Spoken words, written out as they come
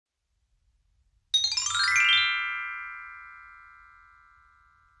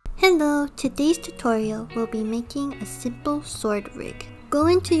Hello, today's tutorial will be making a simple sword rig. Go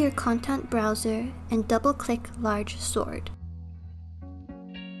into your content browser and double-click large sword.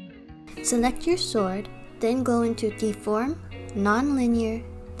 Select your sword, then go into deform, non-linear,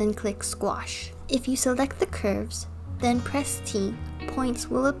 then click squash. If you select the curves, then press T,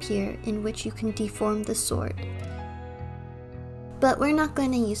 points will appear in which you can deform the sword. But we're not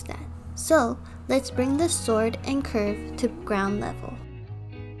going to use that. So let's bring the sword and curve to ground level.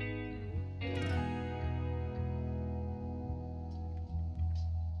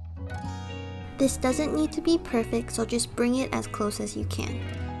 This doesn't need to be perfect, so just bring it as close as you can.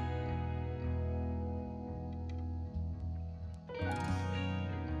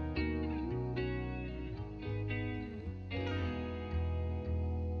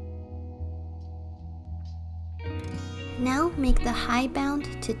 Now make the high bound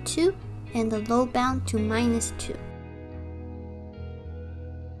to 2 and the low bound to -2.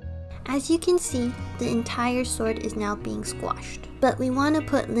 As you can see, the entire sword is now being squashed, but we want to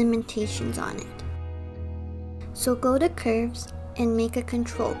put limitations on it. So go to curves and make a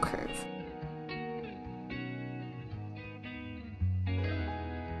control curve.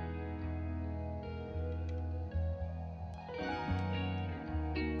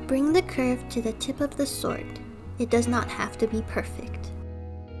 Bring the curve to the tip of the sword. It does not have to be perfect.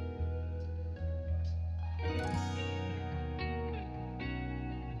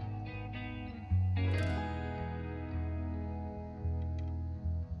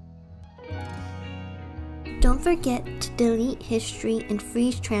 Don't forget to delete history and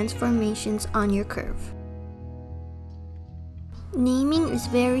freeze transformations on your curve. Naming is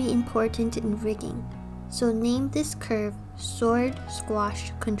very important in rigging, so name this curve Sword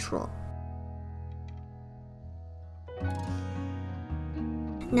Squash Control.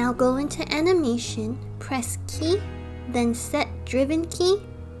 Now go into animation, press key, then set driven key,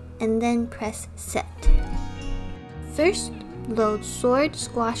 and then press set. First, load Sword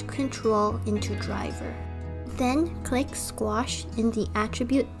Squash Control into driver. Then click squash in the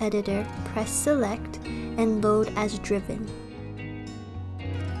attribute editor, press select, and load as driven.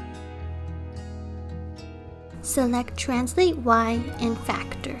 Select translate Y and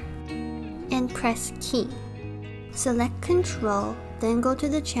factor, and press key. Select control, then go to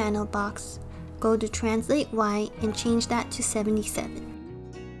the channel box, go to translate Y and change that to 77.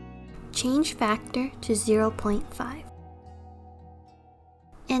 Change factor to 0.5.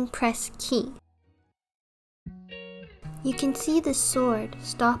 And press key. You can see the sword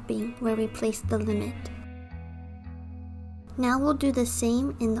stopping where we placed the limit. Now we'll do the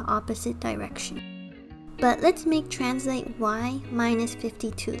same in the opposite direction. But let's make translate Y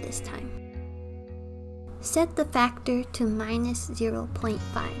 -52 this time. Set the factor to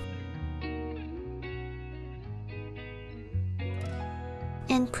 -0.5.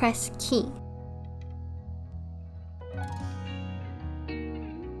 And press key.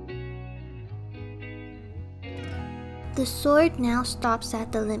 The sword now stops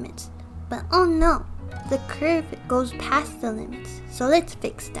at the limits, but oh no, the curve goes past the limits, so let's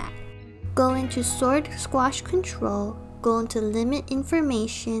fix that. Go into Sword Squash Control, go into Limit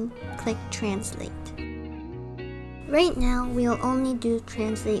Information, click Translate. Right now, we'll only do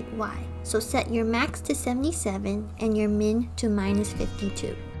Translate Y, so set your max to 77 and your min to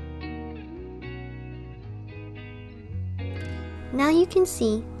 -52. Now you can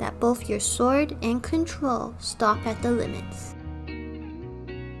see that both your sword and control stop at the limits.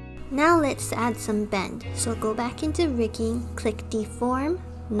 Now let's add some bend, so go back into rigging, click deform,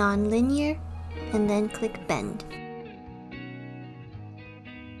 non-linear, and then click bend.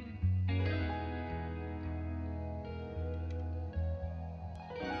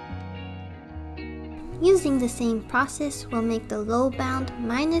 Using the same process, we'll make the low bound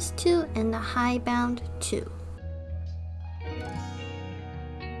 -2 and the high bound 2.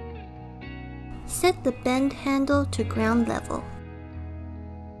 Set the bend handle to ground level.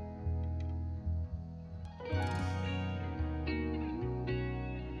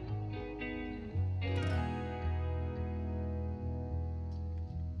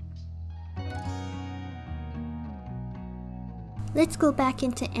 Let's go back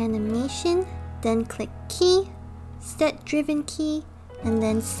into animation, then click key, set driven key, and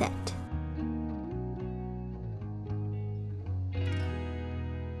then set.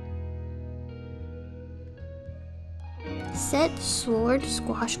 Set Sword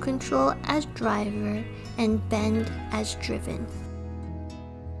Squash Control as driver and bend as driven.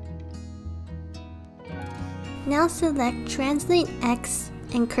 Now select Translate X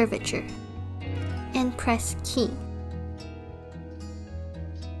and Curvature, and press key.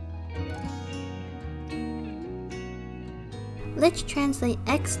 let's translate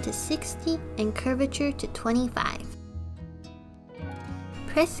x to 60 and curvature to 25.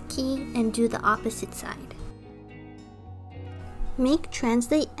 Press key and do the opposite side. Make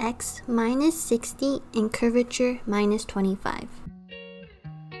translate x minus 60 and curvature minus 25.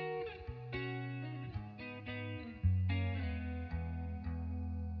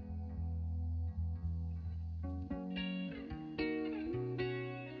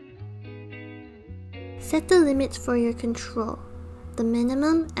 Set the limits for your control, the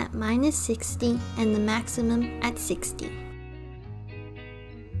minimum at minus 60 and the maximum at 60.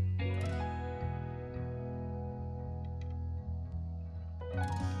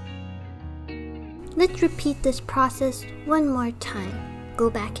 Let's repeat this process one more time. Go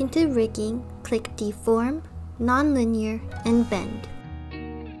back into rigging, click deform, nonlinear, and bend.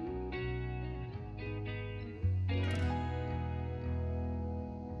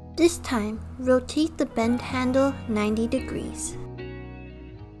 This time, rotate the bend handle 90 degrees.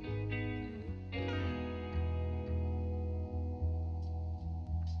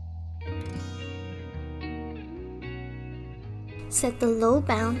 Set the low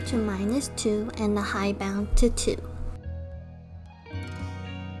bound to minus 2 and the high bound to 2.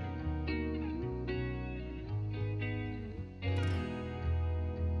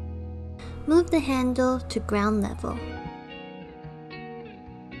 Move the handle to ground level.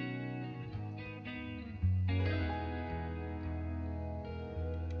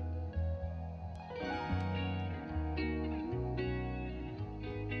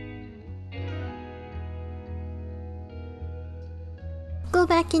 Go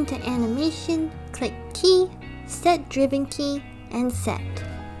back into animation, click key, set driven key, and set.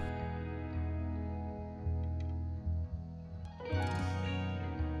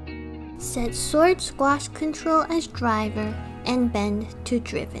 Set sword squash control as driver and bend to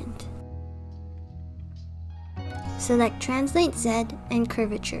driven. Select translate Z and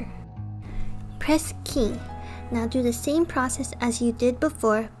curvature. Press key. Now do the same process as you did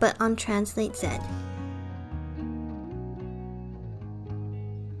before but on translate Z.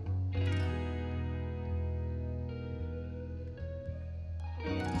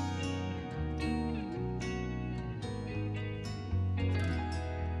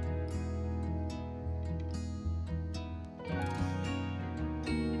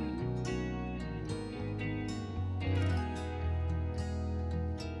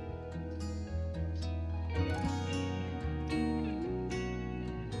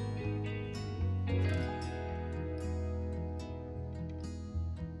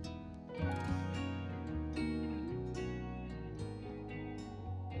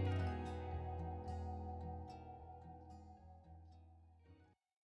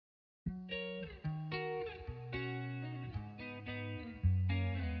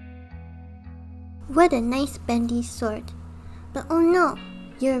 What a nice bendy sword. But oh no,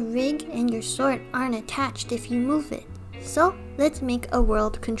 your rig and your sword aren't attached if you move it. So let's make a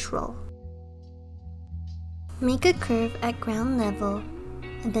world control. Make a curve at ground level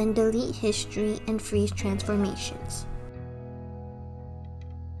and then delete history and freeze transformations.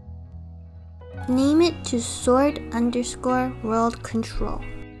 Name it to sword_world control.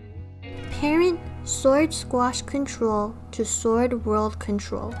 Parent sword squash control to sword world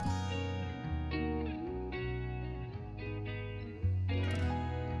control.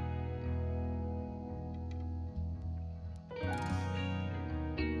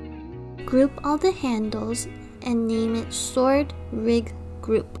 Group all the handles and name it sword rig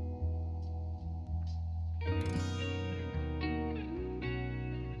group.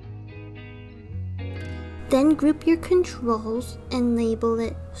 Then group your controls and label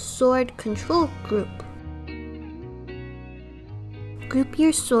it sword control group. Group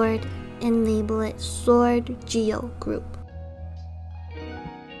your sword and label it sword geo group.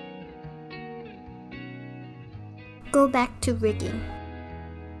 Go back to rigging.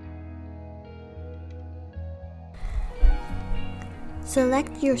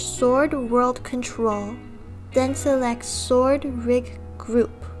 Select your sword world control, then select sword rig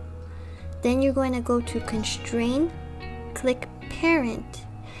group. Then you're going to go to constrain, click parent,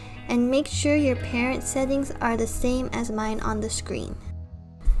 and make sure your parent settings are the same as mine on the screen.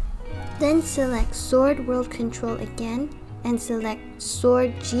 Then select sword world control again and select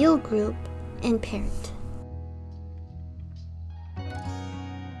sword geo group and parent.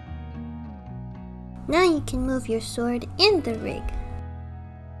 Now you can move your sword in the rig.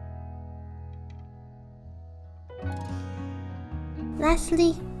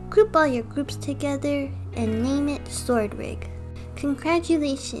 Lastly, group all your groups together and name it sword rig.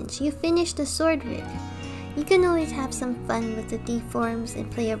 Congratulations, you finished the sword rig. You can always have some fun with the deforms and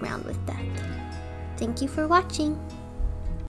play around with that. Thank you for watching.